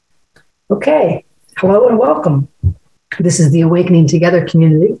Okay, hello and welcome. This is the Awakening Together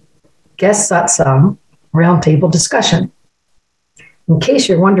community guest satsang roundtable discussion. In case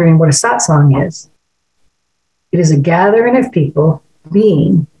you're wondering what a satsang is, it is a gathering of people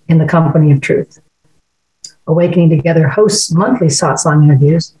being in the company of truth. Awakening Together hosts monthly satsang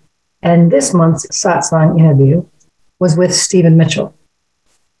interviews, and this month's satsang interview was with Stephen Mitchell.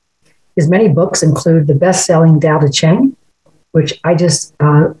 His many books include the best-selling Tao Te Ching, which I just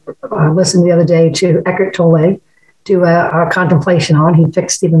listened the other day to Eckhart Tolle do a contemplation on. He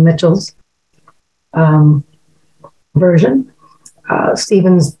picked Stephen Mitchell's version.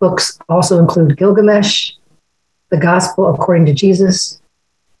 Stephen's books also include Gilgamesh, The Gospel According to Jesus,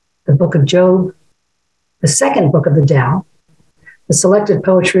 the Book of Job, the second book of the Tao, the selected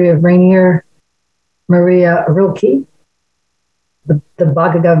poetry of Rainier Maria Rilke, the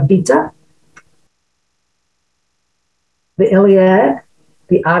Bhagavad Gita, the Iliad,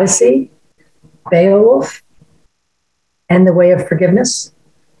 the Odyssey, Beowulf, and The Way of Forgiveness.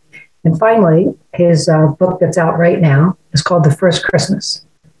 And finally, his book that's out right now is called The First Christmas.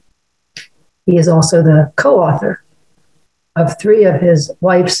 He is also the co-author of 3 of his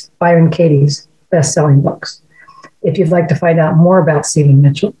wife's, Byron Katie's, best-selling books. If you'd like to find out more about Stephen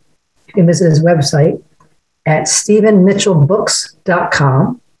Mitchell, you can visit his website at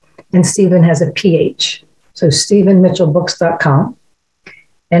stephenmitchellbooks.com, and Stephen has a PH. So stephenmitchellbooks.com.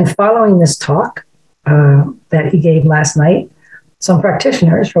 And following this talk that he gave last night, some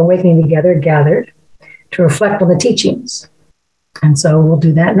practitioners for Awakening Together gathered to reflect on the teachings. And so we'll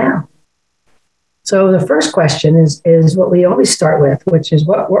do that now. So the first question is what we always start with, which is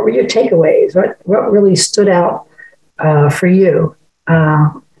what were your takeaways? What really stood out for you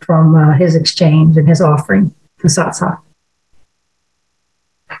from his exchange and his offering for satsang?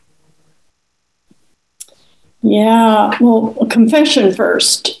 Yeah, well, a confession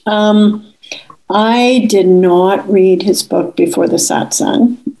first. I did not read his book before the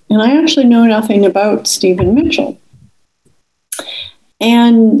satsang, and I actually know nothing about Stephen Mitchell.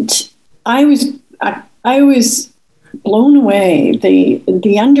 And I was blown away. The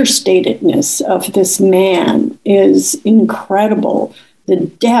understatedness of this man is incredible. The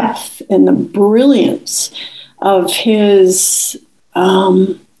depth and the brilliance of his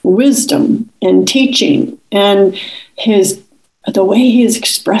wisdom and teaching, and the way he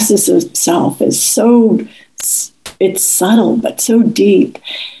expresses himself is it's subtle but so deep.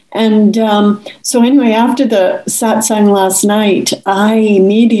 And so anyway, after the satsang last night, I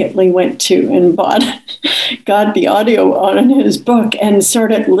immediately went to and got the audio on his book and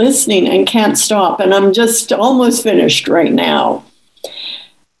started listening and can't stop. And I'm just almost finished right now.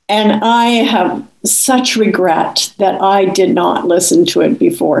 And I have such regret that I did not listen to it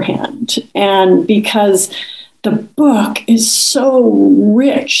beforehand. And because the book is so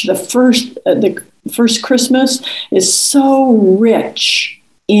rich, the first Christmas is so rich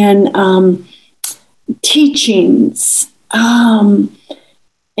in teachings. And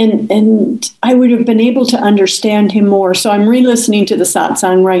I would have been able to understand him more. So I'm re-listening to the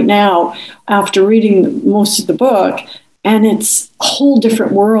satsang right now after reading most of the book. And it's a whole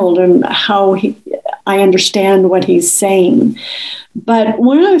different world and how I understand what he's saying. But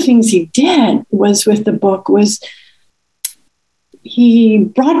one of the things he did was with the book was he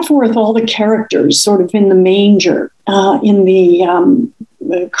brought forth all the characters sort of in the manger, in the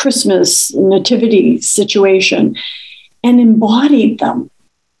Christmas nativity situation, and embodied them.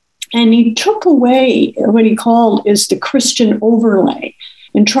 And he took away what he called is the Christian overlay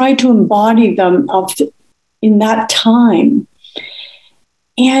and tried to embody them in that time.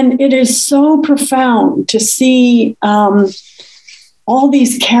 And it is so profound to see all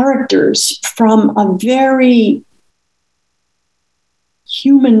these characters from a very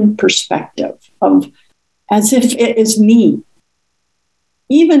human perspective, of as if it is me.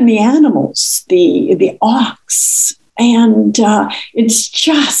 Even the animals, the ox, and it's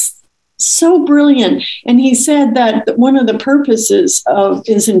just so brilliant. And he said that one of the purposes of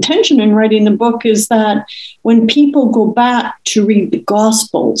his intention in writing the book is that when people go back to read the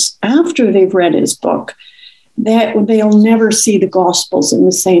Gospels after they've read his book, that they'll never see the Gospels in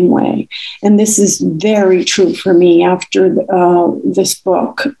the same way. And this is very true for me after this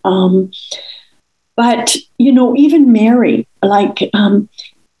book. But, even Mary, like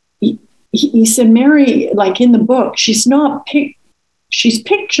he said, Mary, like in the book, she's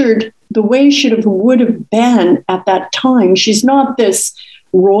pictured the way she would have been at that time. She's not this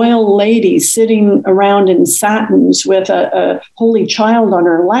royal lady sitting around in satins with a holy child on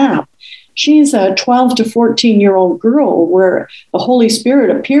her lap. She's a 12 to 14-year-old girl where the Holy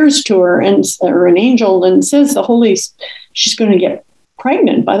Spirit appears to her or an angel and says she's going to get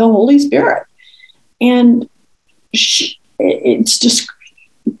pregnant by the Holy Spirit. And it's just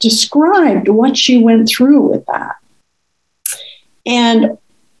described what she went through with that. And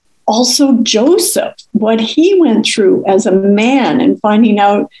also Joseph, what he went through as a man and finding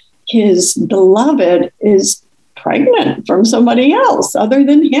out his beloved is pregnant from somebody else other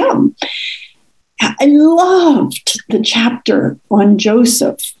than him. I loved the chapter on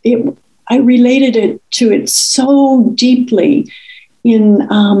Joseph. I related it so deeply in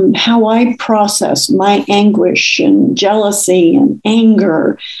how I process my anguish and jealousy and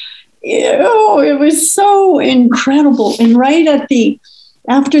anger. It was so incredible. And right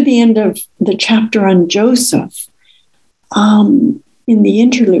after the end of the chapter on Joseph, in the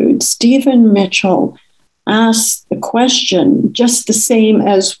interlude, Stephen Mitchell asked the question, just the same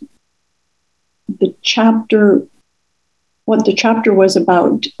as what the chapter was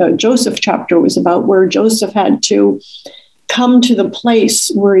about, Joseph chapter was about, where Joseph had to come to the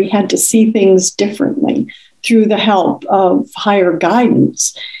place where he had to see things differently through the help of higher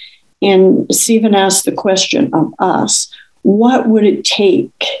guidance. And Stephen asked the question of us, what would it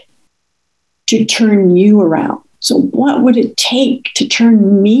take to turn you around? So what would it take to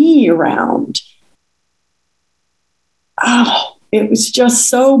turn me around? Oh, it was just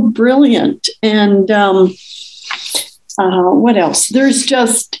so brilliant. And what else? There's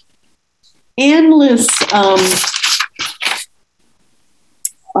just endless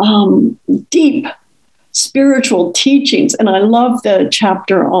deep spiritual teachings. And I love the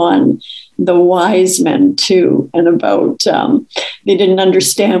chapter on the wise men too, and about they didn't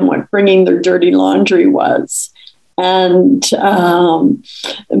understand what bringing their dirty laundry was. And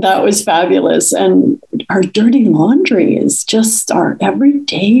that was fabulous. And our dirty laundry is just our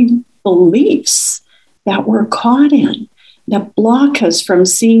everyday beliefs that we're caught in, that block us from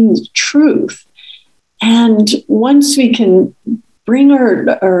seeing the truth. And once we can bring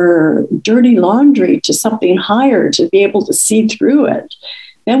our dirty laundry to something higher to be able to see through it,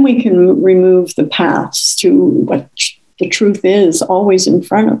 then we can remove the paths to what the truth is always in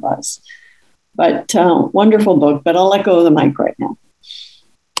front of us. But wonderful book, but I'll let go of the mic right now.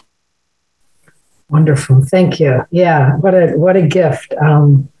 Wonderful. Thank you. Yeah, what a gift.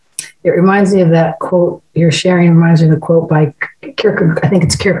 It reminds me of that quote you're sharing, reminds me of the quote by Kierkegaard, I think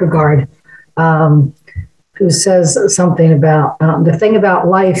it's Kierkegaard, who says something about the thing about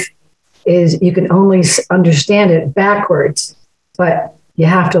life is you can only understand it backwards, but you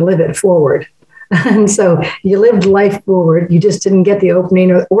have to live it forward. And so you lived life forward. You just didn't get the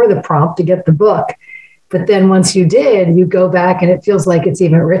opening or the prompt to get the book. But then once you did, you go back and it feels like it's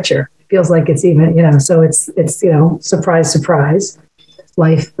even richer. It feels like it's even, so it's surprise, surprise.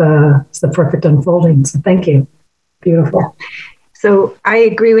 Life is the perfect unfolding. So thank you. Beautiful. So I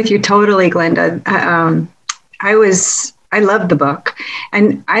agree with you totally, Glenda. I loved the book.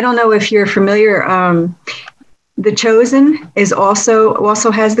 And I don't know if you're familiar, The Chosen is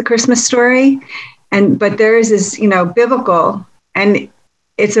also has the Christmas story, but theirs is biblical, and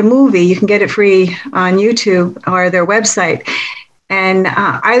it's a movie. You can get it free on YouTube or their website. And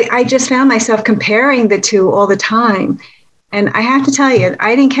I just found myself comparing the two all the time. And I have to tell you,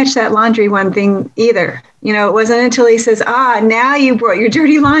 I didn't catch that laundry one thing either. It wasn't until he says, now you brought your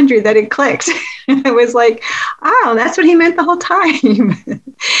dirty laundry, that it clicked. I was like, oh, that's what he meant the whole time.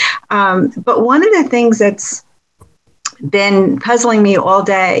 But one of the things that's been puzzling me all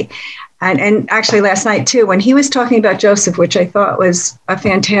day, and actually last night too, when he was talking about Joseph, which I thought was a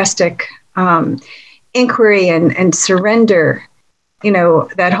fantastic inquiry and surrender,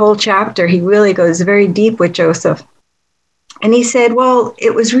 that whole chapter, he really goes very deep with Joseph. And he said, well,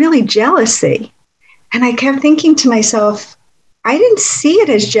 it was really jealousy. And I kept thinking to myself, I didn't see it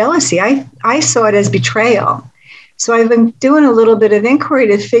as jealousy. I saw it as betrayal. So I've been doing a little bit of inquiry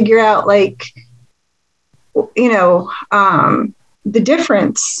to figure out, the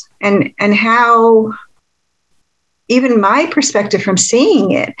difference and how even my perspective from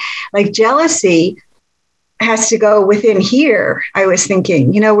seeing it, like jealousy has to go within here, I was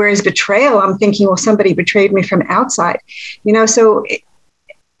thinking, whereas betrayal, I'm thinking, well, somebody betrayed me from outside, so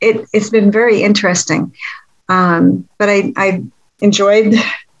it's been very interesting. But I enjoyed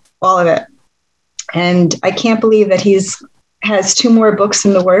all of it. And I can't believe that has 2 more books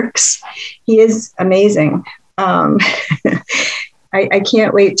in the works. He is amazing. I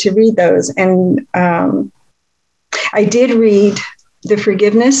can't wait to read those. And I did read The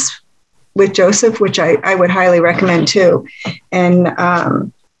Forgiveness with Joseph, which I would highly recommend too. And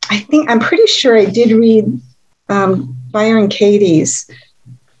I'm pretty sure I did read Byron Katie's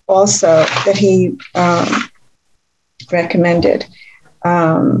also that he recommended.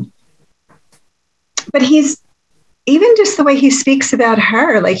 But he's even just the way he speaks about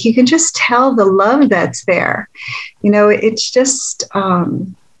her, like you can just tell the love that's there. It's just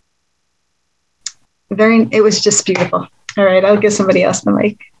it was just beautiful. All right, I'll give somebody else the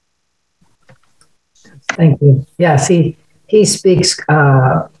mic. Thank you. Yes, he speaks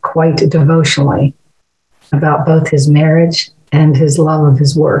quite devotionally about both his marriage and his love of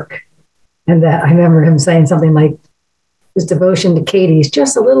his work. And that I remember him saying something like, his devotion to Katie is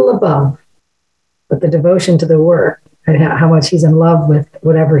just a little above, but the devotion to the work and how much he's in love with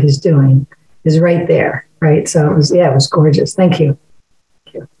whatever he's doing is right there, right? So it was gorgeous. Thank you.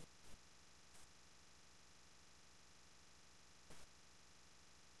 Thank you.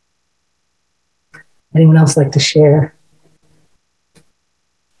 Anyone else like to share?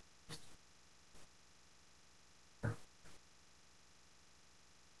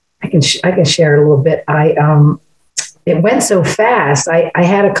 I can share a little bit. It went so fast. I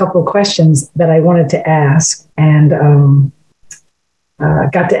had a couple of questions that I wanted to ask, and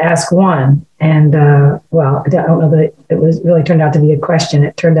got to ask one. And well, I don't know that it was really turned out to be a question.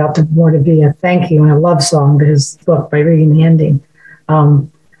 It turned out to more to be a thank you and a love song to his book by reading the ending. I'm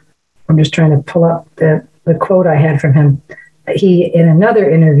just trying to pull up the quote I had from him. He, in another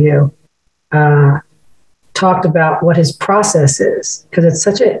interview, talked about what his process is, because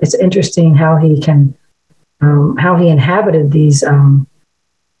it's interesting how he can, how he inhabited these,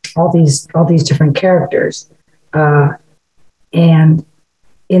 all these different characters. And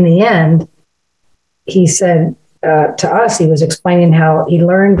in the end, he said to us, he was explaining how he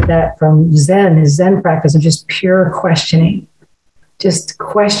learned that from Zen, his Zen practice of just pure questioning, just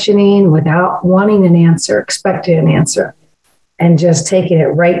questioning without wanting an answer, expecting an answer, and just taking it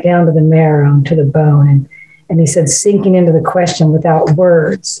right down to the marrow, to the bone. And he said, sinking into the question without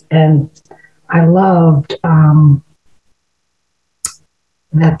words. And I loved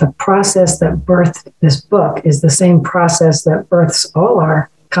that the process that birthed this book is the same process that births all our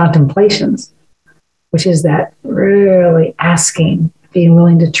contemplations, which is that really asking, being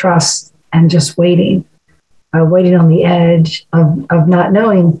willing to trust, and just waiting on the edge of not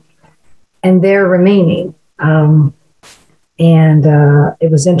knowing, and there remaining. It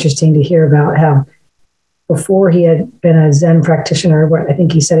was interesting to hear about how before he had been a Zen practitioner, I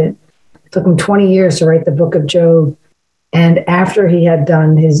think he said it took him 20 years to write the Book of Job. And after he had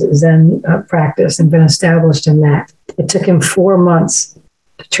done his Zen practice and been established in that, it took him 4 months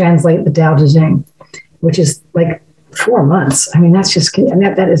to translate the Tao Te Ching, which is like 4 months. I mean, that's just, and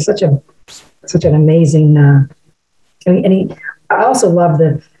that is such an amazing, I also love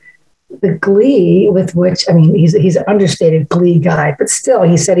the glee with which, I mean, he's an understated glee guy, but still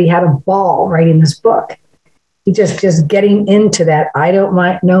he said he had a ball writing this book. He just getting into that I don't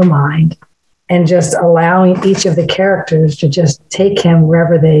know mind, and just allowing each of the characters to just take him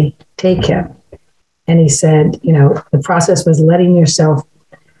wherever they take him. And he said, the process was letting yourself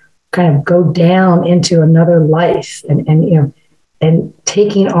kind of go down into another life and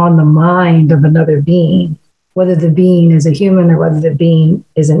taking on the mind of another being, whether the being is a human or whether the being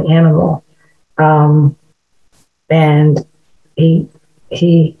is an animal. And he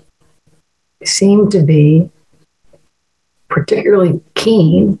seemed to be particularly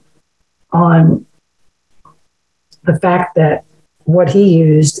keen on the fact that what he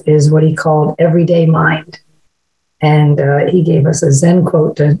used is what he called everyday mind. And he gave us a Zen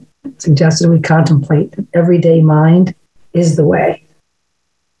quote to suggest that we contemplate that everyday mind is the way,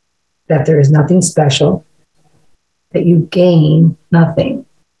 that there is nothing special, that you gain nothing.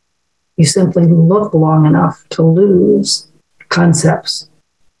 You simply look long enough to lose concepts,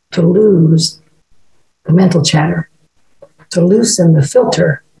 to lose the mental chatter, to loosen the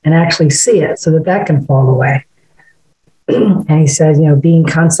filter and actually see it so that can fall away. And he says, being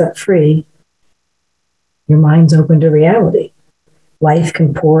concept free, your mind's open to reality. Life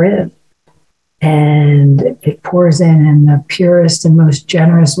can pour in, and it pours in the purest and most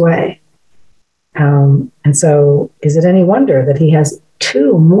generous way. And so is it any wonder that he has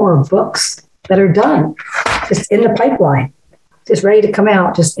 2 more books that are done, just in the pipeline, just ready to come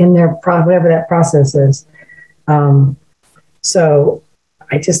out, just in their whatever that process is. So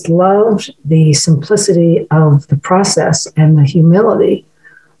I just loved the simplicity of the process and the humility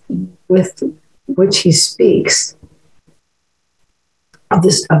with which he speaks of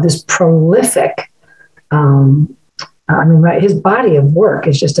this prolific. His body of work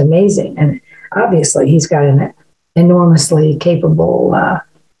is just amazing, and obviously he's got an enormously capable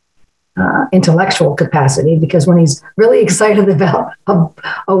intellectual capacity, because when he's really excited about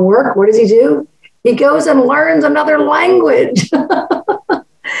a work, what does he do? He goes and learns another language.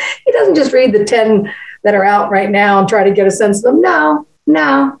 He doesn't just read the 10 that are out right now and try to get a sense of them. No.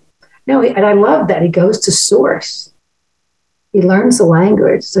 And I love that he goes to source. he learns the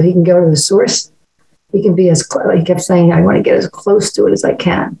language so he can go to the source. He can be he kept saying, I want to get as close to it as I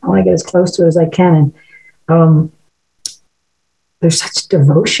can. I want to get as close to it as I can. And there's such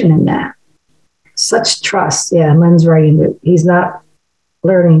devotion in that, such trust. Yeah, Len's right. He's not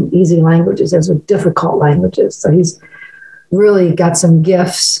learning easy languages. Those are difficult languages. So he's really got some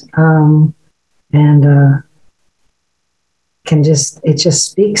gifts, and it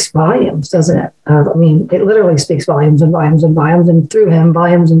just speaks volumes, doesn't it? I mean, it literally speaks volumes and volumes and volumes, and through him,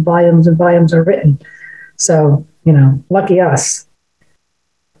 volumes and volumes and volumes are written. So, lucky us.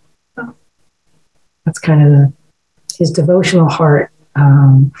 That's kind of his devotional heart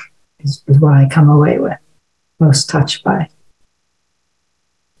is what I come away with, most touched by.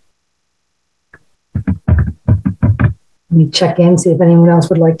 Let me check in, see if anyone else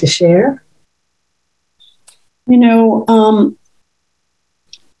would like to share.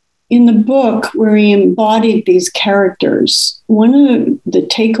 In the book where he embodied these characters, one of the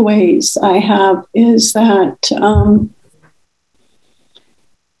takeaways I have is that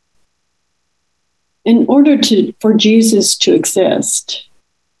in order for Jesus to exist,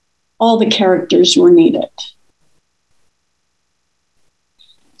 all the characters were needed.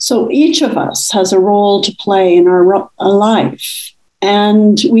 So each of us has a role to play in our life.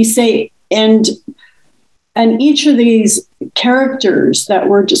 And we say, and each of these characters that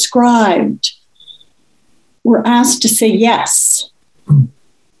were described were asked to say yes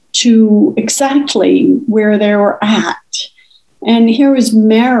to exactly where they were at. And here was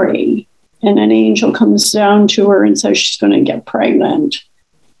Mary, and an angel comes down to her and says she's going to get pregnant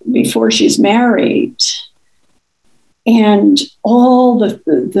before she's married. And all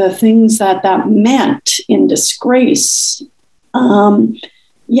the things that meant in disgrace.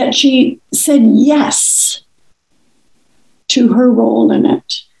 Yet she said yes to her role in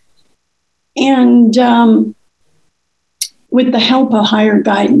it. And with the help of higher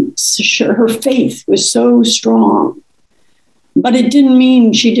guidance, her faith was so strong. But it didn't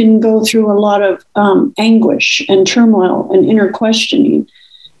mean she didn't go through a lot of anguish and turmoil and inner questioning.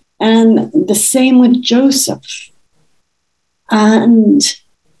 And the same with Joseph. And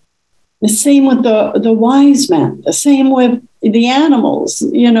the same with the wise men, the same with the animals,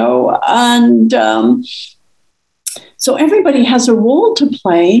 and so everybody has a role to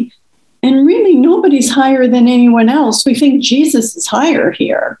play, and really nobody's higher than anyone else. We think Jesus is higher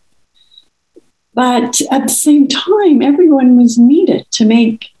here. But at the same time, everyone was needed to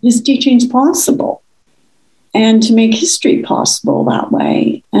make his teachings possible and to make history possible that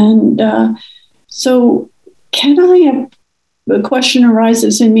way. And so the question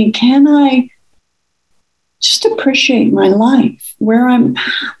arises in me, can I just appreciate my life, where I'm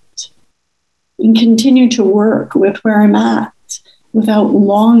at, and continue to work with where I'm at without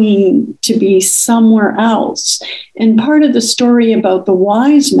longing to be somewhere else? And part of the story about the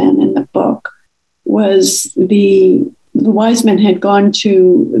wise men in the book was the wise men had gone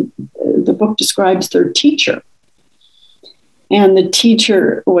to, the book describes their teacher. And the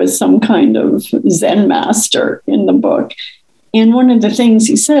teacher was some kind of Zen master in the book. And one of the things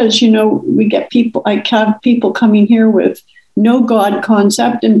he says, I have people coming here with no God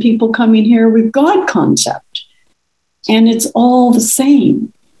concept and people coming here with God concept. And it's all the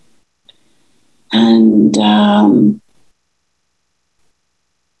same. And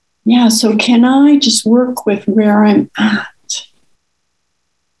so can I just work with where I'm at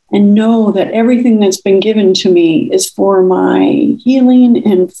and know that everything that's been given to me is for my healing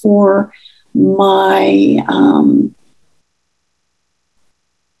and for my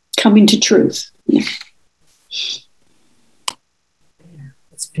coming to truth. Yeah.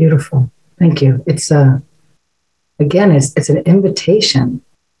 It's beautiful. Thank you. It's again, it's an invitation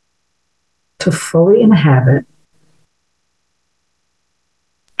to fully inhabit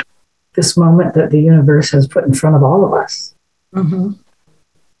this moment that the universe has put in front of all of us,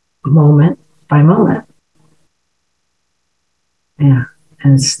 moment by moment. Yeah.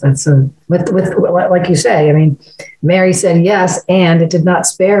 And with like you say, I mean, Mary said yes, and it did not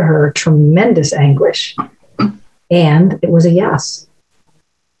spare her tremendous anguish. And it was a yes.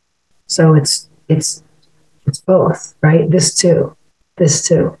 So it's both, right? This too.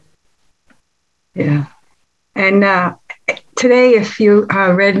 Yeah. And today, if you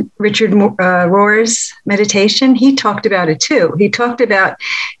read Richard Rohr's meditation, he talked about it too. He talked about,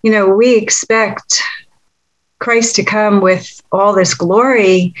 we expect Christ to come with all this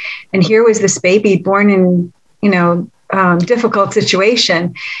glory, and here was this baby born in, difficult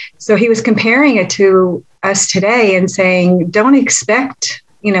situation. So he was comparing it to us today and saying, don't expect,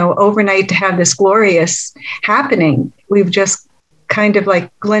 overnight to have this glorious happening. We've just kind of,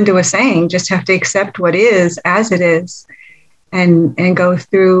 like Glenda was saying, just have to accept what is as it is. and go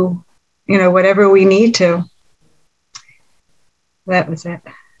through, whatever we need to. That was it.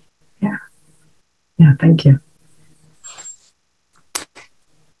 Yeah. Yeah. Thank you.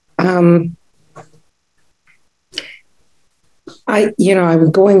 I'm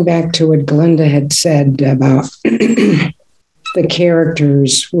going back to what Glenda had said about the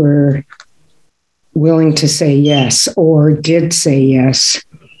characters were willing to say yes or did say yes.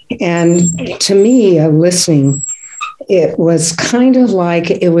 And to me, listening, it was kind of like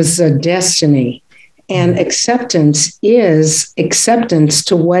it was a destiny. And acceptance is acceptance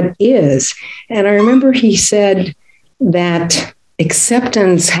to what is. And I remember he said that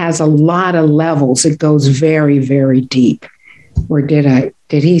acceptance has a lot of levels. It goes very, very deep. Or did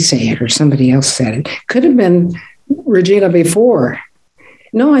he say it or somebody else said it? Could have been Regina before.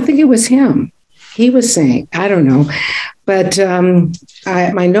 No, I think it was him. He was saying, I don't know. But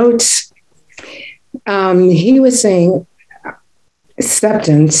my notes, he was saying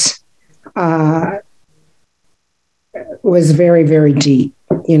acceptance was very, very deep.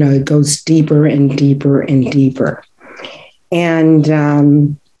 It goes deeper and deeper and deeper. And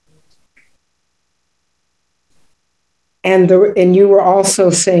you were also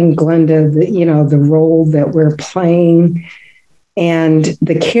saying, Glenda, the role that we're playing and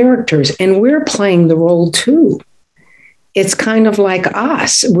the characters, and we're playing the role too. It's kind of like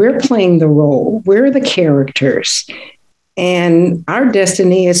us. We're playing the role. We're the characters. And our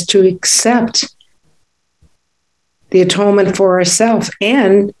destiny is to accept the atonement for ourselves.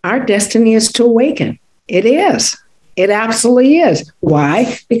 And our destiny is to awaken. It is. It absolutely is.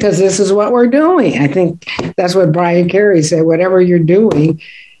 Why? Because this is what we're doing. I think that's what Brian Carey said. Whatever you're doing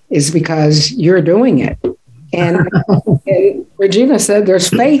is because you're doing it. And Regina said there's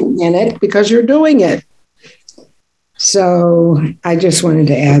faith in it because you're doing it. So I just wanted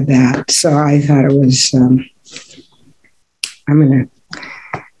to add that. So I thought it was,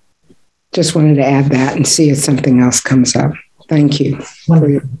 just wanted to add that and see if something else comes up. Thank you for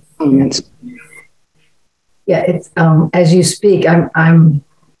your comments. Yeah, it's as you speak, I'm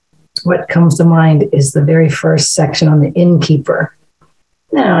what comes to mind is the very first section on the innkeeper.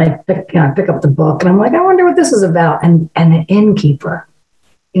 Now I pick up the book and I'm like, I wonder what this is about. And the innkeeper,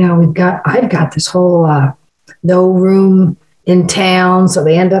 I've got this whole no room in town, so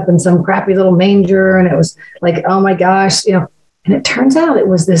they end up in some crappy little manger, and it was like, oh my gosh, and it turns out it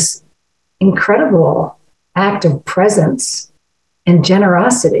was this incredible act of presence and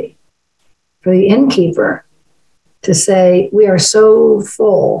generosity for the innkeeper to say, we are so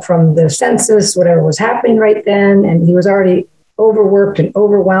full from the census, whatever was happening right then, and he was already overworked and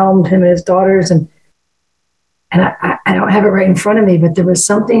overwhelmed, him and his daughters, and I don't have it right in front of me, but there was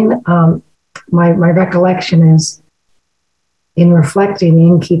something, my recollection is, in reflecting, the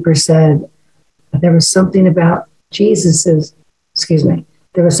innkeeper said that there was something about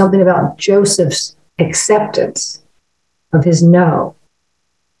there was something about Joseph's acceptance of his no.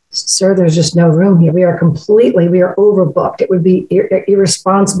 Sir, there's just no room here. We are overbooked. It would be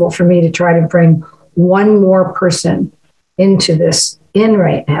irresponsible for me to try to bring one more person into this inn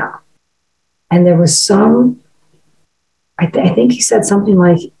right now. And there was I think he said something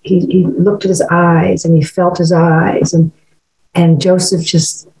like he looked at his eyes and he felt his eyes, and Joseph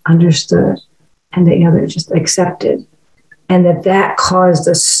just understood, and they just accepted. And that caused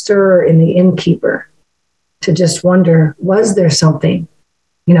a stir in the innkeeper to just wonder, was there something?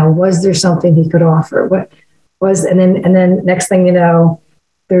 Was there something he could offer? What was, and then next thing you know,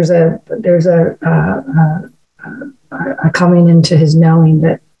 there's a coming into his knowing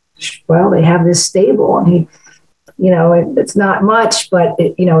that, well, they have this stable, and he, it's not much, but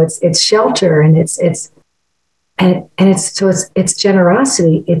it's shelter, and it's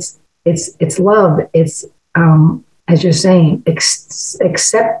generosity, it's love, it's as you're saying,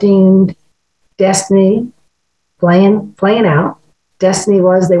 accepting destiny, playing out. Destiny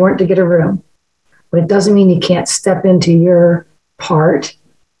was they weren't to get a room, but it doesn't mean you can't step into your part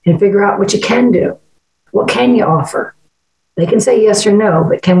and figure out what you can do. What can you offer? They can say yes or no,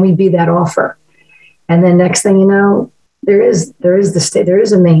 but can we be that offer? And then next thing you know, there is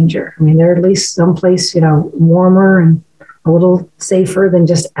a manger. I mean, they're at least someplace, warmer and a little safer than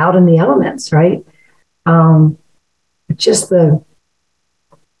just out in the elements, right? Just it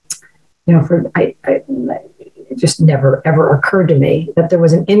just never, ever occurred to me that there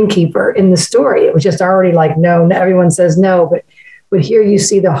was an innkeeper in the story. It was just already like, no, everyone says no, but here you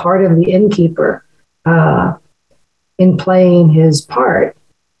see the heart of the innkeeper in playing his part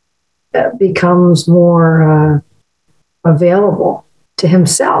becomes more available to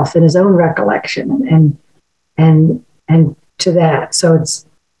himself in his own recollection and to that. So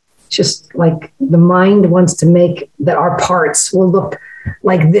just like the mind wants to make that our parts will look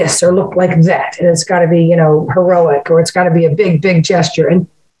like this or look like that. And it's got to be, heroic, or it's got to be a big, big gesture. And,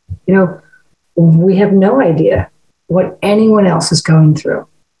 we have no idea what anyone else is going through.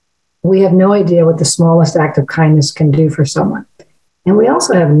 We have no idea what the smallest act of kindness can do for someone. And we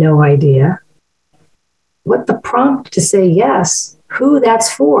also have no idea what the prompt to say yes, who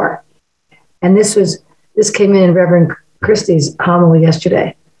that's for. And this came in Reverend Christie's homily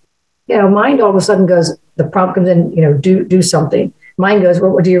yesterday. Mind all of a sudden goes, the prompt comes in, do something. Mind goes,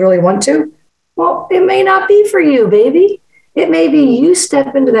 well, do you really want to? Well, it may not be for you, baby. It may be you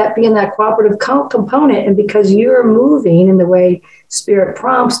step into that, being that cooperative component. And because you're moving in the way Spirit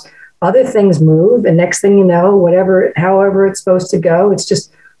prompts, other things move. And next thing you know, however it's supposed to go, it's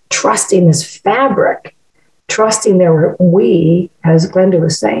just trusting this fabric, trusting that we, as Glenda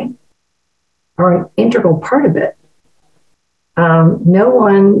was saying, are an integral part of it. No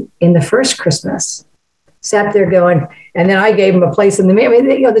one in the first Christmas sat there going, and then I gave him a place in the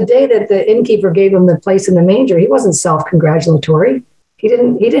manger. The day that the innkeeper gave him the place in the manger, he wasn't self-congratulatory. He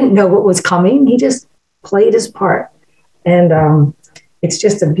didn't know what was coming. He just played his part. And it's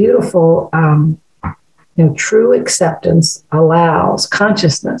just a beautiful, true acceptance allows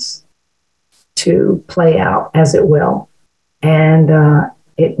consciousness to play out as it will. And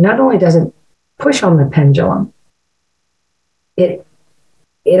it not only doesn't push on the pendulum, it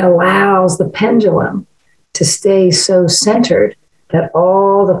allows the pendulum to stay so centered that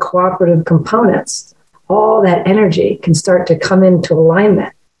all the cooperative components, all that energy can start to come into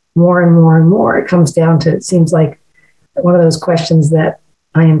alignment more and more and more. It comes down to, it seems like, one of those questions that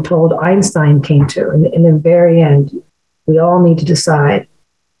I am told Einstein came to. In the very end, we all need to decide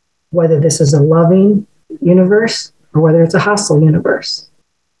whether this is a loving universe or whether it's a hostile universe.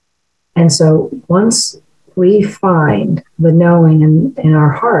 And so once we find the knowing in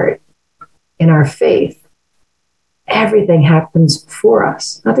our heart, in our faith, everything happens for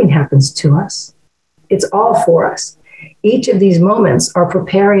us. Nothing happens to us. It's all for us. Each of these moments are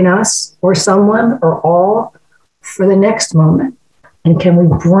preparing us or someone or all for the next moment. And can we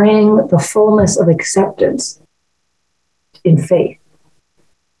bring the fullness of acceptance in faith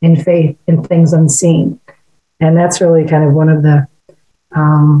in things unseen? And that's really kind of one of the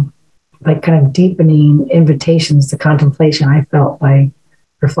kind of deepening invitations to contemplation I felt by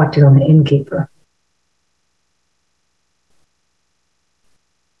reflecting on the innkeeper.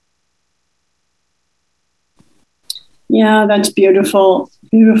 Yeah, that's beautiful,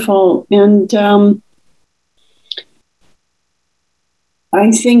 beautiful. And I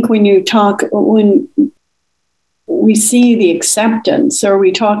think when we see the acceptance, or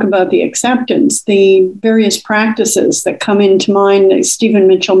we talk about the acceptance, the various practices that come into mind, Stephen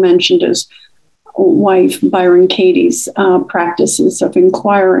Mitchell mentioned his wife, Byron Katie's practices of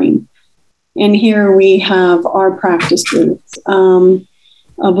inquiring. And here we have our practices of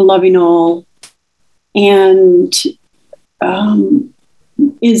loving all, and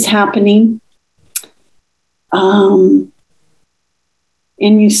is happening.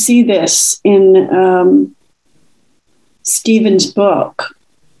 And you see this in Stephen's book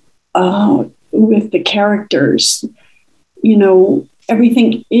with the characters.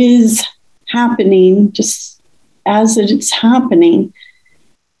 Everything is happening just as it is happening,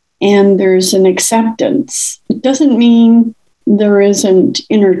 and there's an acceptance. It doesn't mean there isn't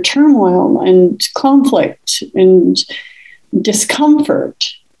inner turmoil and conflict and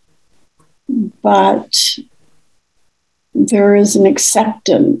discomfort, but there is an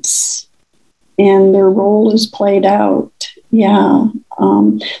acceptance, and their role is played out. Yeah.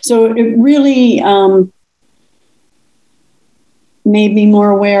 So it really made me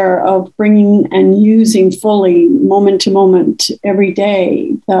more aware of bringing and using fully, moment to moment, every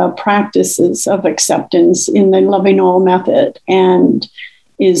day, the practices of acceptance in the Loving All method, and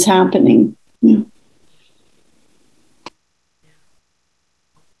is happening. Yeah.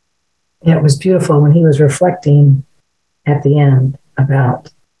 Yeah, it was beautiful when he was reflecting at the end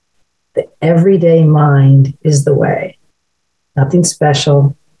about the everyday mind is the way. Nothing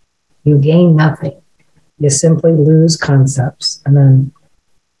special. You gain nothing. You simply lose concepts. And then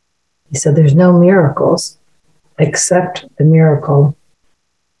he said there's no miracles except the miracle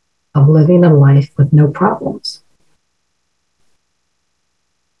of living a life with no problems.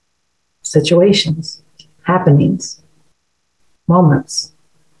 Situations, happenings, moments.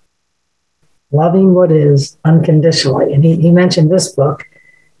 Loving what is unconditionally. And he mentioned this book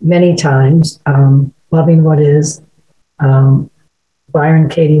many times, Loving What Is, Byron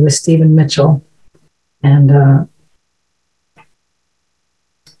Katie with Stephen Mitchell. And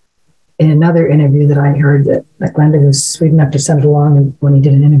in another interview that I heard that Glenda was sweet enough to send it along, and when he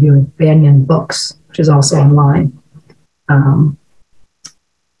did an interview with Banyan Books, which is also online,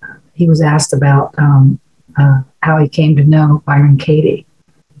 he was asked about how he came to know Byron Katie.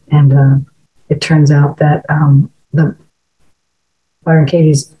 And it turns out that the Byron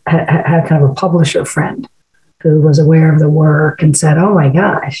Katie's had kind of a publisher friend who was aware of the work and said, "Oh my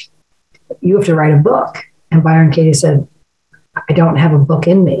gosh, you have to write a book." And Byron Katie said, "I don't have a book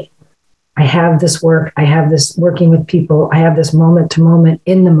in me. I have this work. I have this working with people. I have this moment to moment,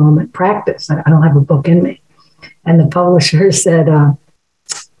 in the moment practice. I don't have a book in me." And the publisher said,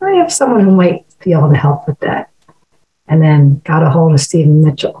 "I have someone who might be able to help with that." And then got a hold of Stephen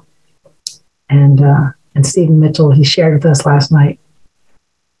Mitchell. And Stephen Mitchell, he shared with us last night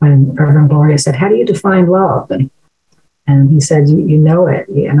when Reverend Gloria said, "How do you define love?" And he said, you know it.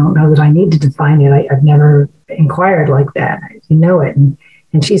 I don't know that I need to define it. I've never inquired like that. You know it.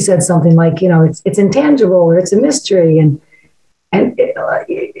 And she said something like, it's intangible, or it's a mystery. And it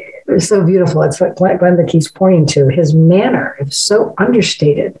was so beautiful. It's what Glenda keeps pointing to. His manner is so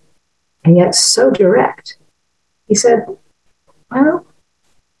understated and yet so direct. He said, "Well,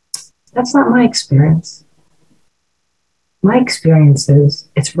 that's not my experience. My experience is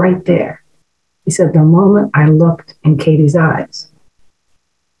it's right there." He said, "The moment I looked in Katie's eyes,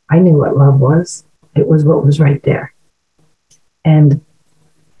 I knew what love was. It was what was right there." And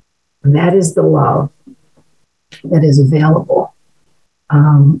that is the love that is available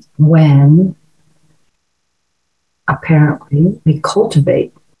when apparently we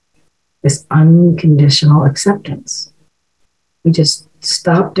cultivate this unconditional acceptance. We just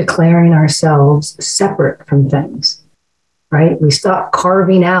stop declaring ourselves separate from things, right? We stop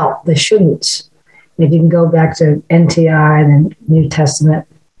carving out the shouldn'ts. And if you can go back to NTI, the New Testament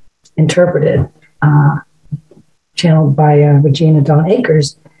interpreted, channeled by Regina Dawn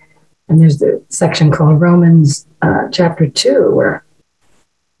Akers, and there's the section called Romans chapter 2, where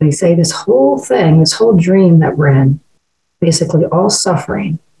they say this whole thing, this whole dream that we're in, basically all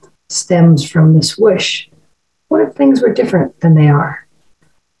suffering, stems from this wish. What if things were different than they are?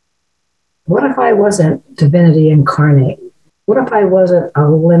 What if I wasn't divinity incarnate? What if I wasn't a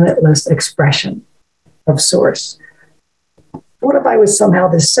limitless expression of source? What if I was somehow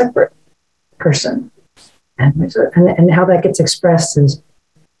this separate person? And how that gets expressed is,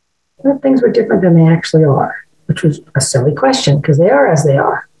 what if things were different than they actually are? Which was a silly question, because they are as they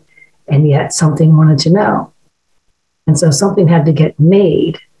are. And yet something wanted to know. And so something had to get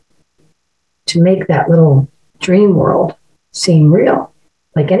made to make that little dream world seem real.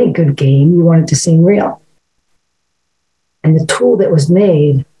 Like any good game, you want it to seem real. And the tool that was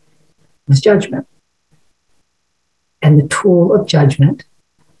made was judgment. And the tool of judgment,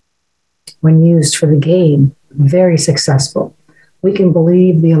 when used for the game, very successful. We can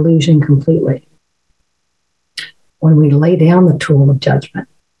believe the illusion completely. When we lay down the tool of judgment,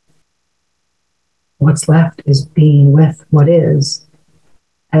 what's left is being with what is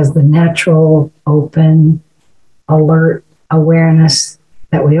as the natural, open, alert awareness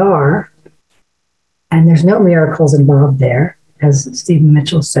that we are. And there's no miracles involved there, as Stephen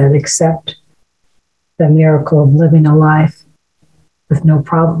Mitchell said, except the miracle of living a life with no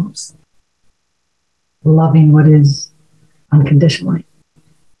problems, loving what is unconditionally.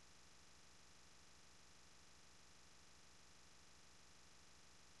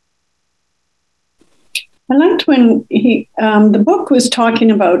 I liked when the book was talking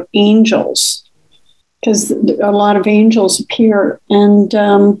about angels, because a lot of angels appear, and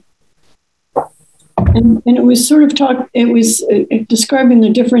it was sort of describing the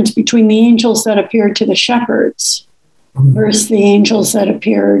difference between the angels that appeared to the shepherds versus the angels that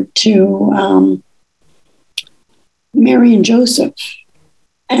appeared to Mary and Joseph,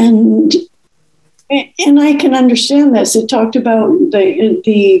 and I can understand this. It talked about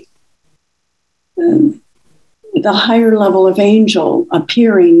the higher level of angel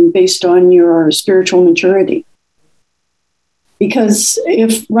appearing based on your spiritual maturity. Because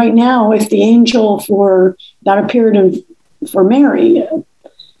if the angel that appeared for Mary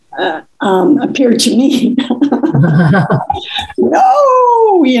appeared to me,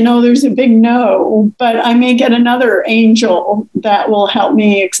 no, there's a big no, but I may get another angel that will help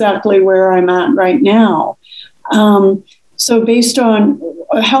me exactly where I'm at right now. So based on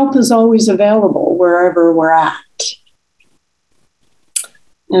help is always available wherever we're at.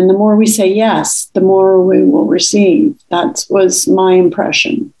 And the more we say yes, the more we will receive. That was my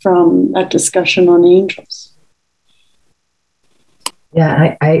impression from that discussion on angels.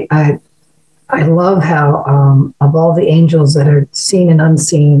 Yeah, I love how of all the angels that are seen and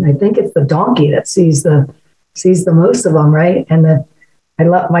unseen, I think it's the donkey that sees the most of them, right? And I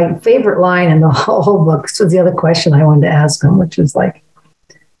love my favorite line in the whole book. This was the other question I wanted to ask him, which was like,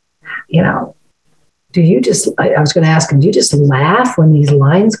 you know, I was going to ask him, do you just laugh when these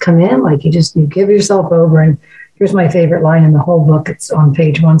lines come in? Like you give yourself over. And here's my favorite line in the whole book. It's on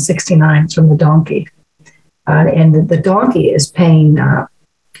page 169. It's from the donkey. And the donkey is paying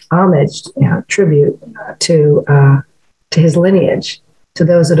homage, tribute to his lineage, to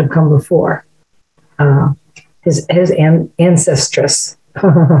those that have come before, his ancestress.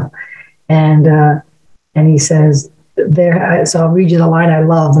 and he says, so I'll read you the line I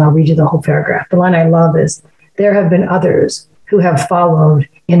love, and I'll read you the whole paragraph. The line I love is, there have been others who have followed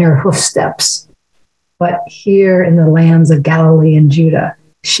in her hoofsteps, but here in the lands of Galilee and Judah,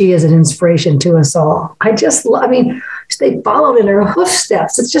 she is an inspiration to us all. They followed in her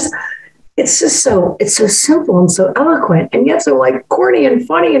hoofsteps. It's so simple and so eloquent, and yet so like corny and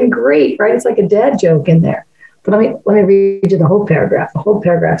funny and great, right? It's like a dad joke in there. But let me read you the whole paragraph. The whole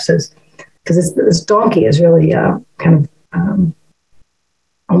paragraph says, because this donkey is really kind of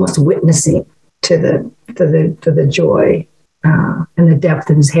almost witnessing to the joy and the depth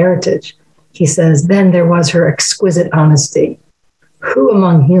of his heritage. He says, then there was her exquisite honesty. Who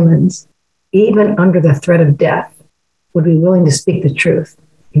among humans, even under the threat of death, would be willing to speak the truth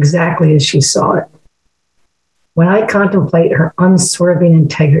exactly as she saw it? When I contemplate her unswerving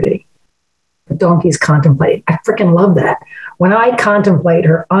integrity, the donkey's contemplating. I freaking love that. When I contemplate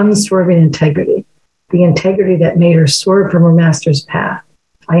her unswerving integrity, the integrity that made her swerve from her master's path,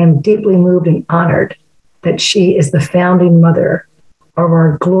 I am deeply moved and honored that she is the founding mother of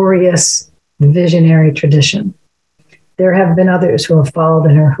our glorious visionary tradition. There have been others who have followed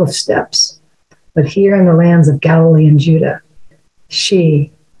in her hoofsteps, but here in the lands of Galilee and Judah,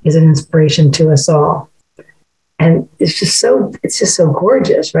 she is an inspiration to us all. And it's just so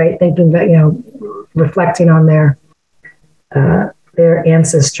gorgeous, right? Thinking about, reflecting on their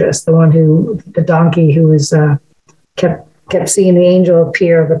ancestress, the donkey who was kept seeing the angel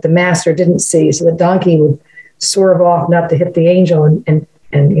appear, but the master didn't see. So the donkey would swerve off not to hit the angel, and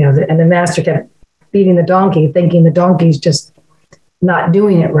the master kept beating the donkey, thinking the donkey's just not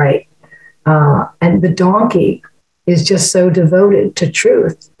doing it right. And the donkey is just so devoted to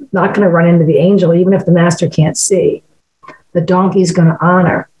truth, not going to run into the angel, even if the master can't see. The donkey's going to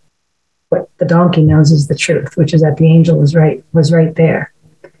honor what the donkey knows is the truth, which is that the angel was right there.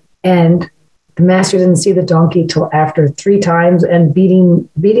 And the master didn't see the donkey till after 3 times and beating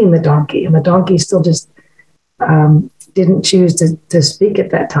the donkey. And the donkey still just didn't choose to speak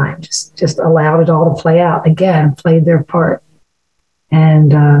at that time, just allowed it all to play out. Again, played their part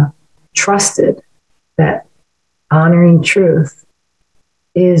and trusted that honoring truth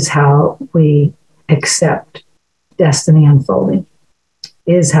is how we accept destiny unfolding,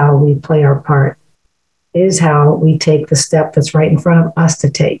 is how we play our part, is how we take the step that's right in front of us to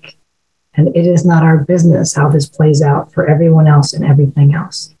take. And it is not our business how this plays out for everyone else and everything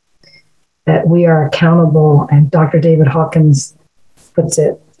else. That we are accountable, and Dr. David Hawkins puts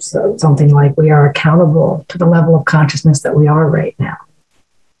it something like, we are accountable to the level of consciousness that we are right now.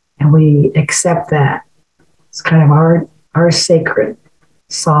 And we accept that. It's kind of our sacred,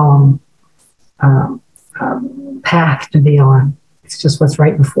 solemn path to be on. It's just what's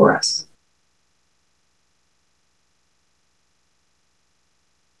right before us.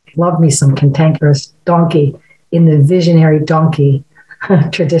 Love me some cantankerous donkey in the visionary donkey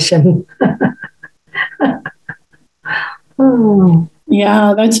tradition. Oh.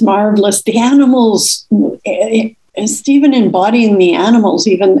 Yeah, that's marvelous. The animals, Stephen embodying the animals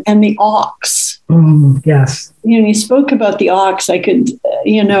even, and the ox. Yes. He spoke about the ox.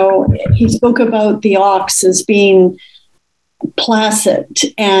 He spoke about the ox as being placid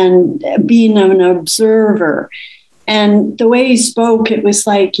and being an observer. And the way he spoke, it was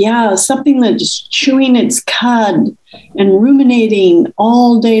like, something that's chewing its cud and ruminating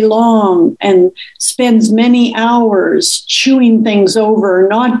all day long and spends many hours chewing things over,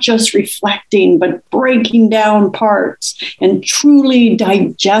 not just reflecting, but breaking down parts and truly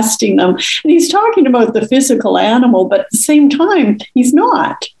digesting them. And he's talking about the physical animal, but at the same time, he's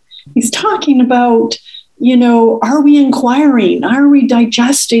not. He's talking about, are we inquiring? Are we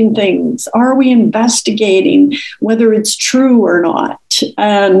digesting things? Are we investigating whether it's true or not?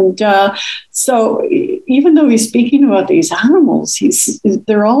 And so even though he's speaking about these animals,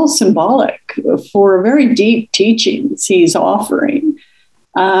 they're all symbolic for very deep teachings he's offering.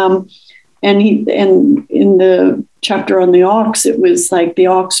 And in the chapter on the ox, it was like the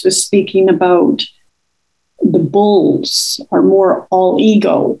ox was speaking about the bulls are more all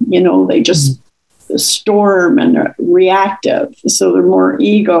ego, they just storm and reactive, so they're more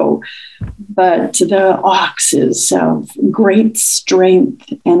ego. but the ox is of great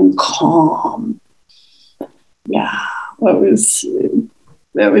strength and calm. Yeah, yeah,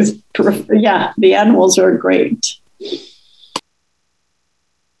 the animals are great.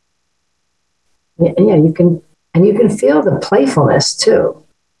 Yeah, you can feel the playfulness too.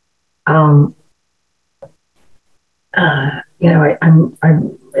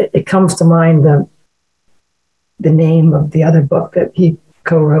 It comes to mind the name of the other book that he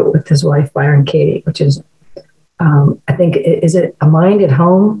co-wrote with his wife Byron Katie, which is I think is it A Mind at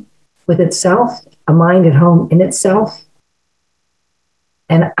Home with Itself, A Mind at Home in Itself.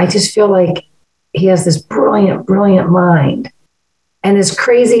 And I just feel like he has this brilliant mind and this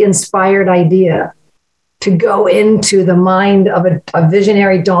crazy inspired idea to go into the mind of a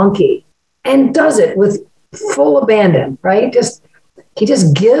visionary donkey, and does it with full abandon, right? He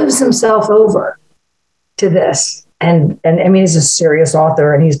just gives himself over to this. And I mean, he's a serious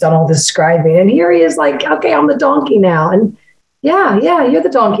author and he's done all this scribing. And here he is like, okay, I'm the donkey now. And yeah, you're the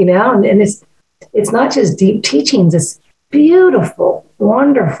donkey now. And it's not just deep teachings, it's beautiful,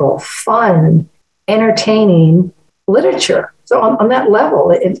 wonderful, fun, entertaining literature. So on that level,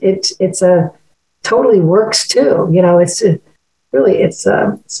 it's a totally works too. You know, it's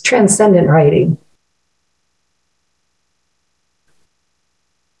transcendent writing.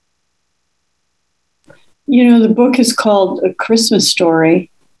 You know, the book is called A Christmas Story,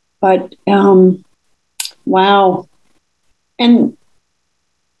 but wow. And,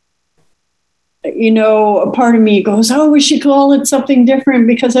 you know, a part of me goes, oh, we should call it something different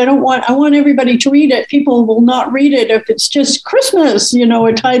because I want everybody to read it. People will not read it if it's just Christmas, you know,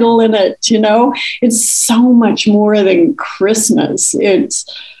 a title in it, you know. It's so much more than Christmas. It's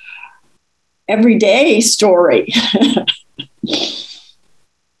everyday story.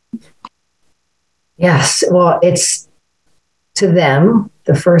 Yes, well, it's to them,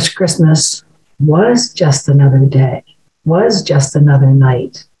 the first Christmas was just another day, was just another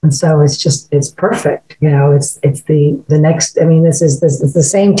night. And so it's perfect. You know, it's the next, I mean, this is the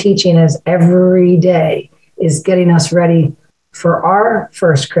same teaching as every day is getting us ready for our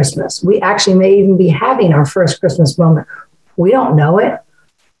first Christmas. We actually may even be having our first Christmas moment. We don't know it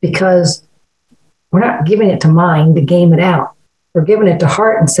because we're not giving it to mind to game it out. We're giving it to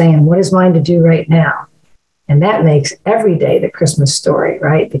heart and saying, what is mine to do right now? And that makes every day the Christmas story,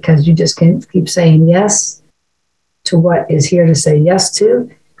 right? Because you just can keep saying yes to what is here to say yes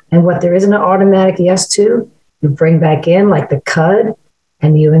to. And what there isn't an automatic yes to, you bring back in like the cud,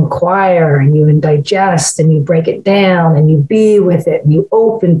 and you inquire and you digest and you break it down and you be with it and you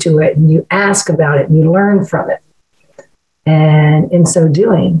open to it and you ask about it and you learn from it. And in so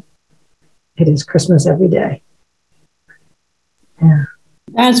doing, it is Christmas every day. Yeah.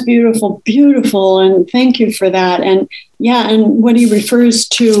 That's beautiful, beautiful. And thank you for that. And yeah, and what he refers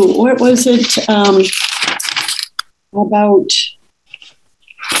to, what was it about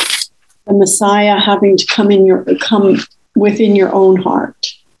the Messiah having to come within your own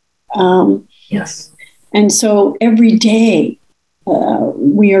heart? Yes. And so every day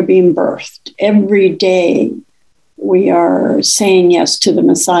we are being birthed. Every day we are saying yes to the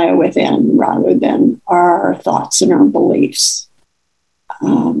Messiah within rather than our thoughts and our beliefs.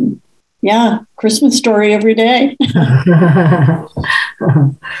 Yeah, Christmas story every day. Yeah,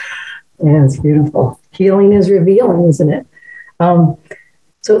 it's beautiful. Healing is revealing, isn't it?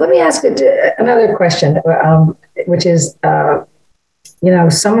 So let me ask another question, which is, some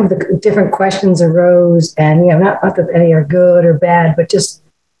of the different questions arose, and not that any are good or bad, but just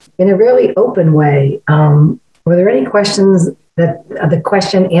in a really open way. Were there any questions that the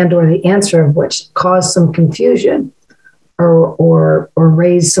question and or the answer of which caused some confusion? Or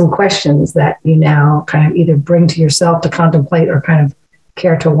raise some questions that you now kind of either bring to yourself to contemplate or kind of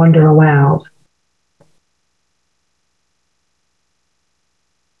care to wonder aloud?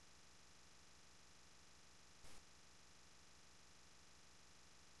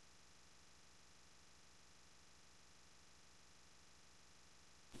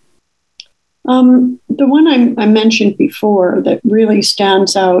 The one I mentioned before that really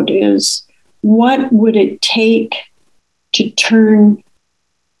stands out is, what would it take to turn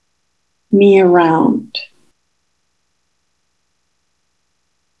me around?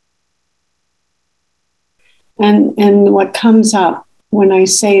 And what comes up when I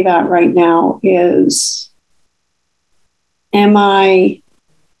say that right now is, am I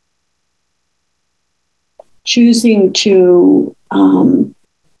choosing to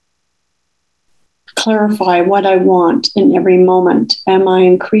clarify what I want in every moment? Am I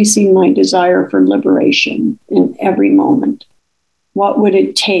increasing my desire for liberation in every moment? What would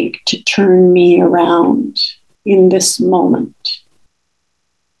it take to turn me around in this moment?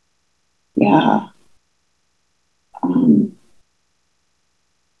 Yeah.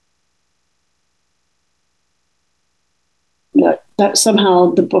 That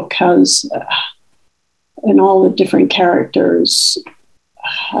somehow the book has, and all the different characters,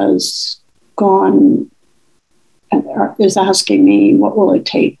 has gone and is asking me, what will it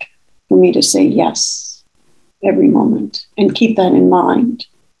take for me to say yes every moment, and keep that in mind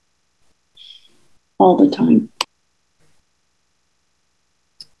all the time.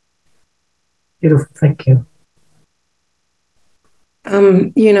 Beautiful. Thank you.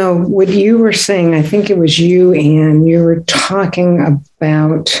 What you were saying, I think it was you, Anne, you were talking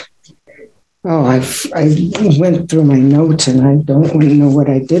about, I went through my notes and I don't know what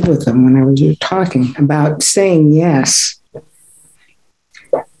I did with them when I was talking about saying yes.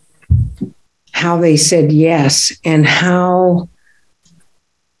 How they said yes, and how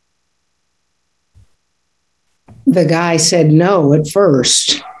the guy said no at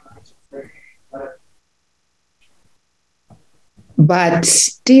first. But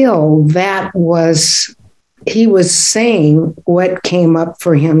still, he was saying what came up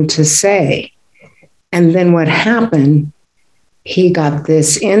for him to say. And then what happened, he got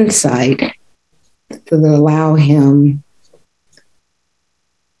this insight to allow him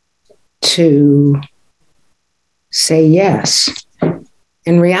to say yes.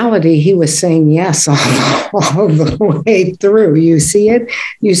 In reality, he was saying yes all the way through. You see it?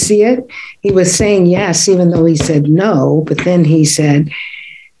 You see it? He was saying yes, even though he said no, but then he said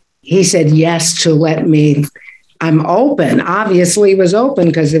yes to let me, I'm open. Obviously, he was open,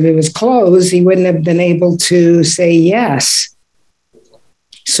 because if it was closed, he wouldn't have been able to say yes.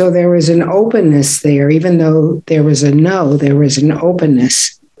 So there was an openness there. Even though there was a no, there was an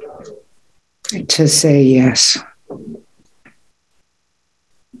openness to say yes.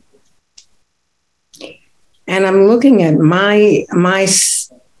 And I'm looking at my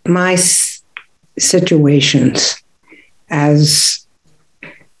situations as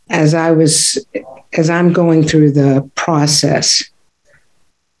I'm going through the process.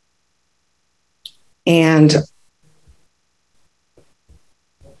 And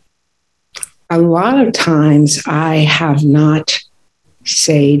a lot of times I have not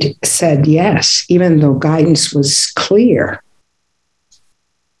said yes, even though guidance was clear.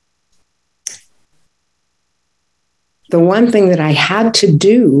 The one thing that I had to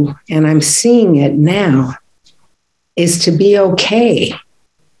do, and I'm seeing it now, is to be okay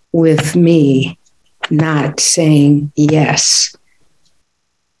with me not saying yes.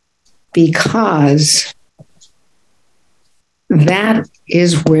 Because that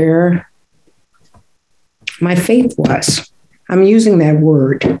is where my faith was. I'm using that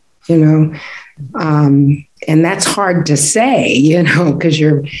word, and that's hard to say, because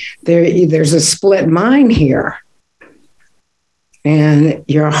there's a split mind here. And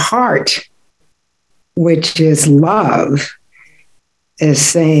your heart, which is love, is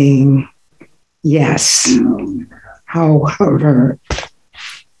saying yes. However,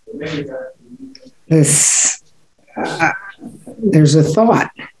 there's a thought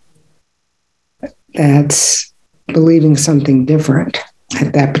that's believing something different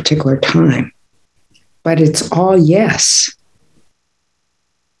at that particular time. But it's all yes.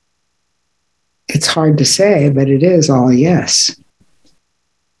 It's hard to say, but it is all yes.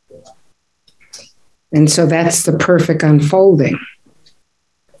 And so that's the perfect unfolding.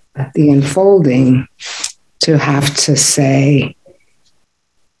 The unfolding to have to say,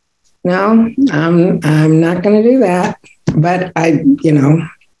 no, I'm not going to do that. But and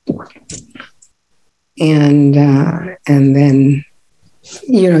then,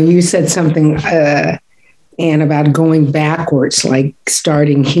 you said something, Anne, about going backwards, like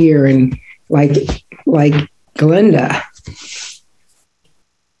starting here, and like Glenda.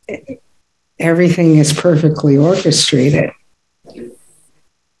 Everything is perfectly orchestrated.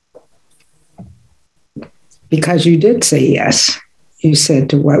 Because you did say yes. You said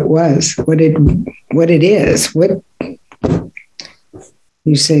to what it is.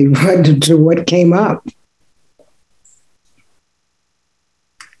 You say to what came up.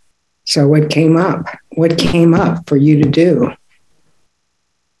 So what came up? What came up for you to do?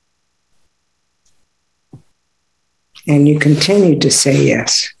 And you continue to say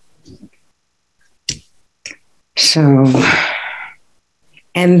yes. So,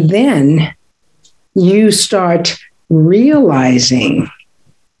 and then you start realizing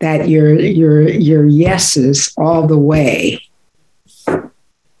that your yeses all the way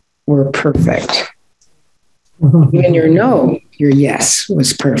were perfect. Mm-hmm. Even your yes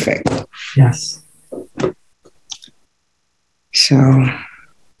was perfect. Yes. So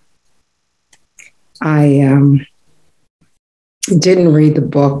I didn't read the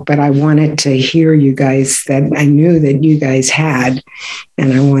book, but I wanted to hear you guys, that I knew that you guys had,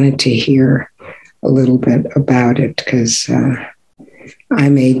 and I wanted to hear a little bit about it because I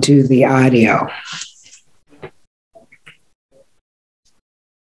may do the audio.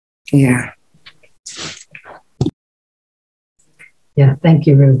 Yeah. Yeah, thank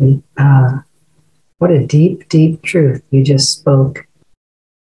you, Ruby. What a deep, deep truth you just spoke.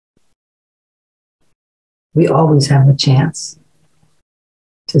 We always have a chance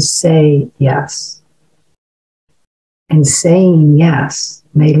to say yes. And saying yes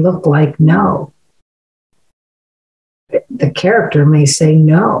may look like no. The character may say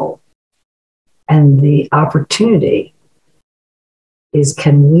no. And the opportunity is,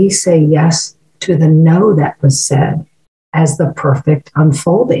 can we say yes to the no that was said as the perfect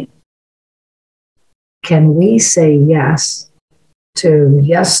unfolding? Can we say yes to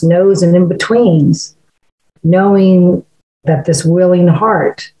yes, no's, and in-betweens, knowing that this willing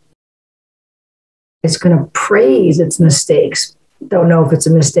heart is going to praise its mistakes? Don't know if it's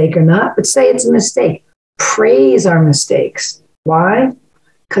a mistake or not, but say it's a mistake. Praise our mistakes. Why?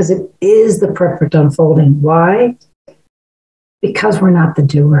 Because it is the perfect unfolding. Why? Because we're not the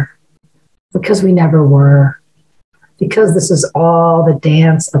doer. Because we never were. Because this is all the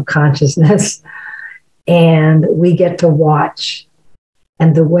dance of consciousness, and we get to watch.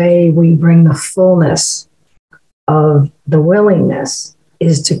 And the way we bring the fullness of the willingness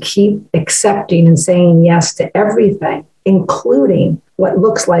is to keep accepting and saying yes to everything, including what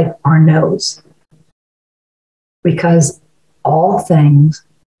looks like our no's. Because all things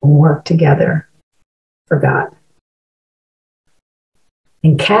work together for God.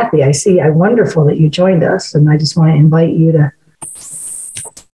 And Kathy, I'm wonderful that you joined us, and I just want to invite you to.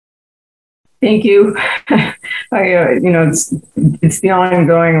 Thank you. It's the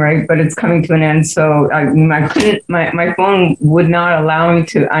ongoing, right? But it's coming to an end. So my phone would not allow me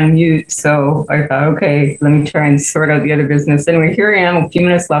to unmute. So I thought, okay, let me try and sort out the other business. Anyway, here I am, a few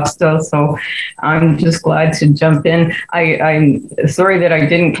minutes left still. So I'm just glad to jump in. I'm sorry that I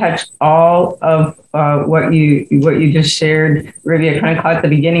didn't catch all of what you just shared, Ruby. I kind of caught the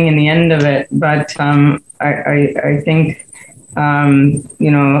beginning and the end of it, but I think.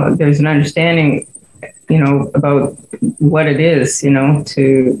 There's an understanding, about what it is, to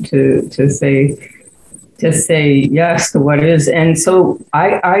say yes to what is. And so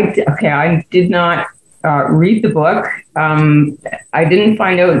I did not read the book. I didn't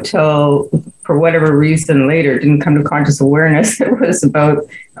find out till, for whatever reason later, it didn't come to conscious awareness. It was about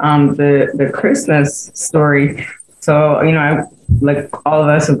the Christmas story. So, I, like all of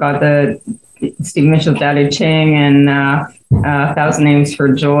us, have got the Steve Mitchell's Daddy Ching and 1,000 Names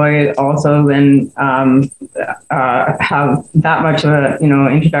for Joy. Also, then have that much of a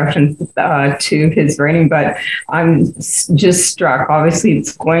introduction to his writing. But I'm just struck. Obviously,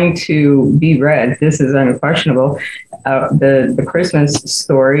 it's going to be read. This is unquestionable. The Christmas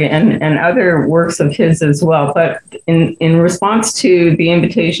story and other works of his as well. But in response to the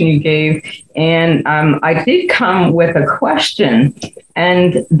invitation you gave, and I did come with a question,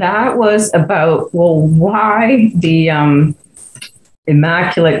 and that was about, well, why the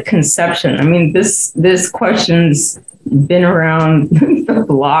Immaculate Conception? I mean, this question's been around the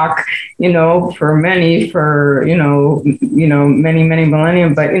block, for many millennia.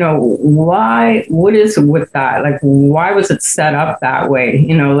 But why? What is with that? Like, why was it set up that way?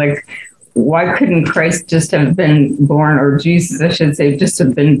 Why couldn't Christ just have been born, or Jesus, I should say, just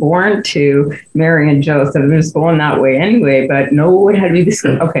have been born to Mary and Joseph? It was going that way anyway, but no, it had to be this.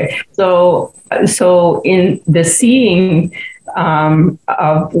 Okay, so in the seeing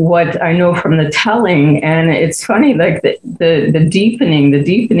of what I know from the telling, and it's funny, like the deepening,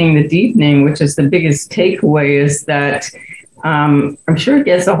 which is the biggest takeaway, is that I'm sure it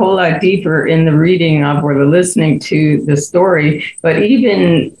gets a whole lot deeper in the reading of or the listening to the story, but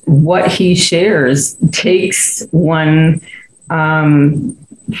even what he shares takes one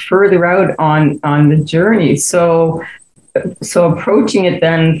further out on the journey. So approaching it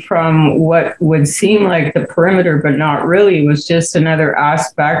then from what would seem like the perimeter, but not really, was just another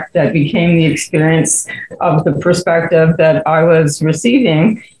aspect that became the experience of the perspective that I was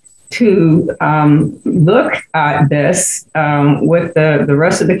receiving, to look at this with the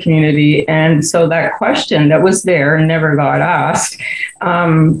rest of the community. And so that question that was there and never got asked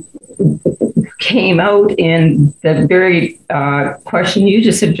came out in the very question you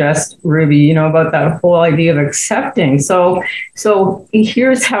just addressed, Ruby, about that whole idea of accepting. So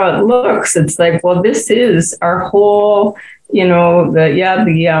here's how it looks. It's like, well, this is our whole, what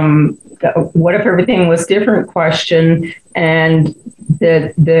if everything was different question. And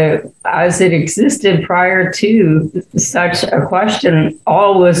that as it existed prior to such a question,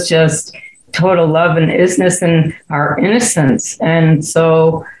 all was just total love and isness and our innocence. And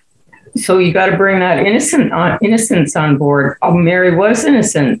so you got to bring that innocence on board. Mary was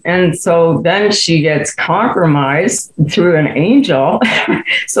innocent. And so then she gets compromised through an angel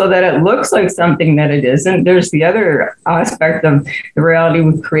so that it looks like something that it isn't. There's the other aspect of the reality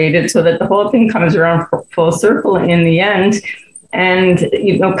we've created so that the whole thing comes around full circle in the end. And,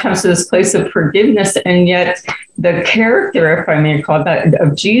 comes to this place of forgiveness. And yet the character, if I may call it that,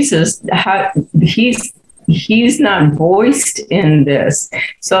 of Jesus, he's not voiced in this.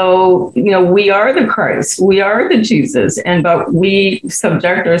 So, we are the Christ, we are the Jesus, but we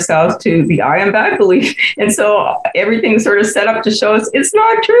subject ourselves to the I am back belief. And so everything's sort of set up to show us it's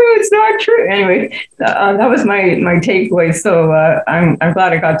not true. Anyway, that was my takeaway. So I'm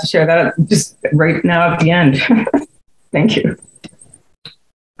glad I got to share that just right now at the end. Thank you.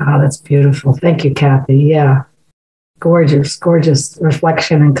 Oh, that's beautiful. Thank you, Kathy. Yeah. Gorgeous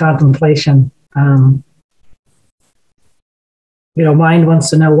reflection and contemplation. Mind wants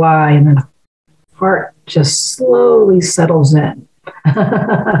to know why, and then heart just slowly settles in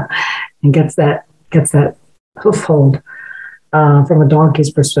and gets that hoof hold from a donkey's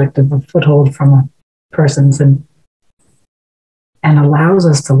perspective, a foothold from a person's, and allows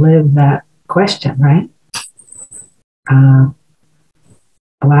us to live that question, right?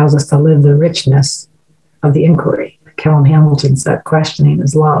 Allows us to live the richness of the inquiry. Kellen Hamilton said, questioning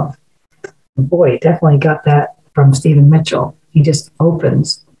is love. And boy, definitely got that from Stephen Mitchell. He just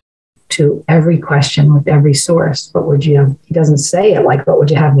opens to every question with every source. What would you have? He doesn't say it like, what would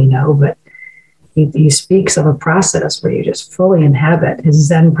you have me know? But he speaks of a process where you just fully inhabit his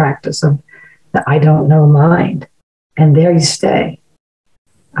Zen practice of the I don't know mind. And there you stay.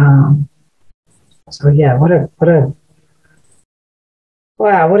 So yeah, what a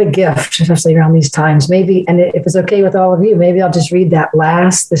wow, what a gift, especially around these times. Maybe, and if it's okay with all of you, maybe I'll just read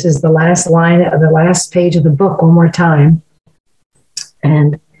this is the last line of the last page of the book one more time.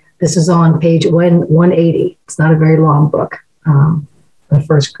 And this is on page 180. It's not a very long book. The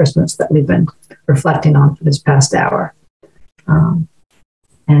first Christmas that we've been reflecting on for this past hour.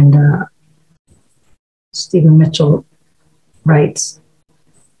 Stephen Mitchell writes,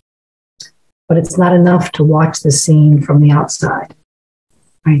 but it's not enough to watch the scene from the outside.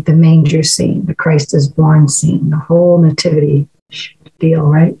 Right, the manger scene, the Christ is born scene, the whole nativity deal,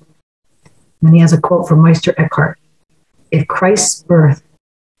 right? And then he has a quote from Meister Eckhart. If Christ's birth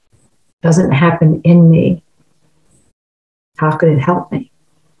doesn't happen in me, how could it help me?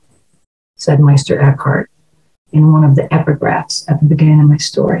 Said Meister Eckhart in one of the epigraphs at the beginning of my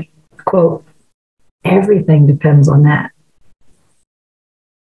story. Quote, everything depends on that.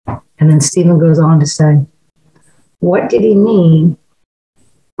 And then Stephen goes on to say, what did he mean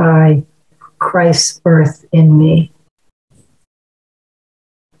by Christ's birth in me?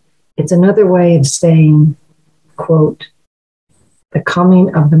 It's another way of saying, quote, the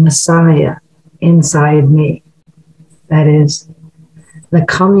coming of the Messiah inside me. That is, the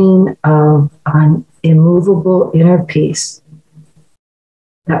coming of an immovable inner peace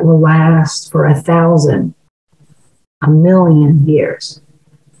that will last for 1,000, 1,000,000 years.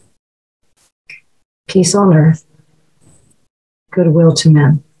 Peace on earth, goodwill to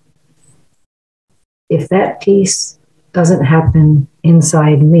men. If that peace doesn't happen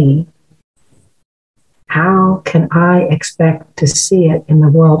inside me, how can I expect to see it in the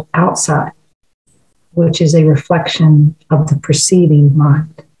world outside, which is a reflection of the perceiving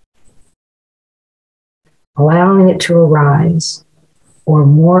mind? Allowing it to arise, or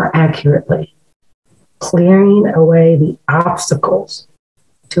more accurately, clearing away the obstacles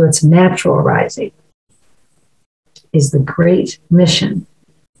to its natural arising, is the great mission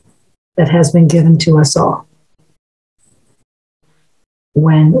that has been given to us all.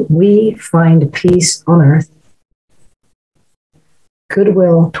 When we find peace on earth,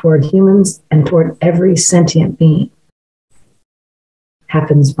 goodwill toward humans and toward every sentient being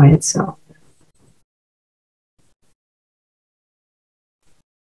happens by itself.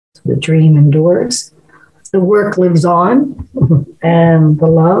 So the dream endures, the work lives on, and the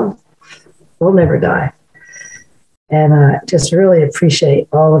love will never die. And I just really appreciate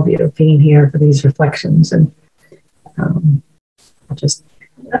all of you being here for these reflections. And I'll just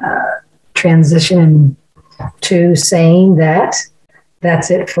transition to saying that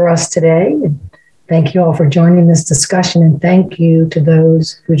that's it for us today. And thank you all for joining this discussion. And thank you to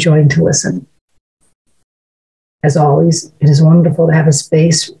those who joined to listen. As always, it is wonderful to have a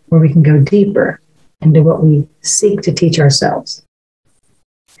space where we can go deeper into what we seek to teach ourselves.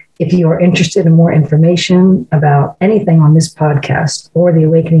 If you are interested in more information about anything on this podcast or the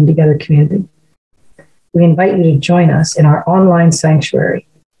Awakening Together community, we invite you to join us in our online sanctuary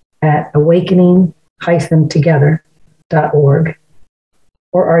at awakening-together.org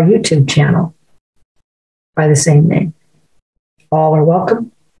or our YouTube channel by the same name. All are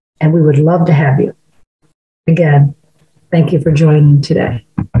welcome, and we would love to have you. Again, thank you for joining today.